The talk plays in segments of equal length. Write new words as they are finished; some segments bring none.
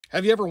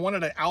Have you ever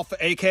wanted an Alpha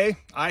AK?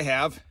 I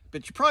have,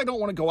 but you probably don't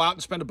want to go out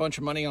and spend a bunch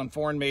of money on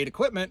foreign-made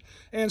equipment,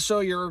 and so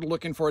you're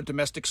looking for a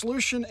domestic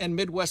solution, and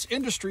Midwest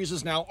Industries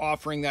is now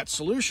offering that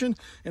solution,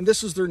 and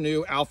this is their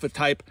new Alpha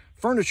type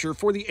furniture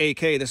for the AK.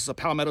 This is a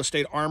Palmetto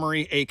State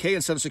Armory AK in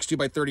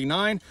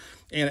 762x39,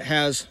 and it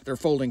has their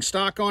folding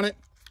stock on it.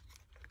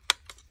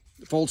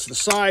 It folds to the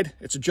side.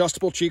 It's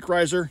adjustable cheek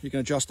riser. You can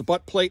adjust the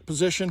butt plate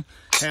position.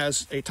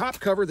 Has a top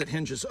cover that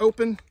hinges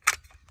open,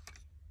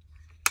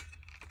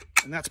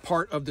 and that's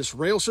part of this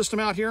rail system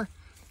out here.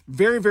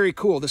 Very, very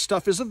cool. This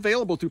stuff is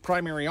available through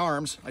Primary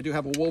Arms. I do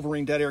have a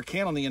Wolverine Dead Air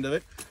can on the end of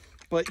it.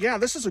 But yeah,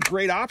 this is a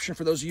great option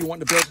for those of you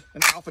wanting to build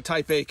an Alpha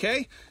type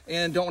AK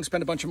and don't want to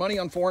spend a bunch of money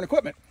on foreign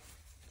equipment.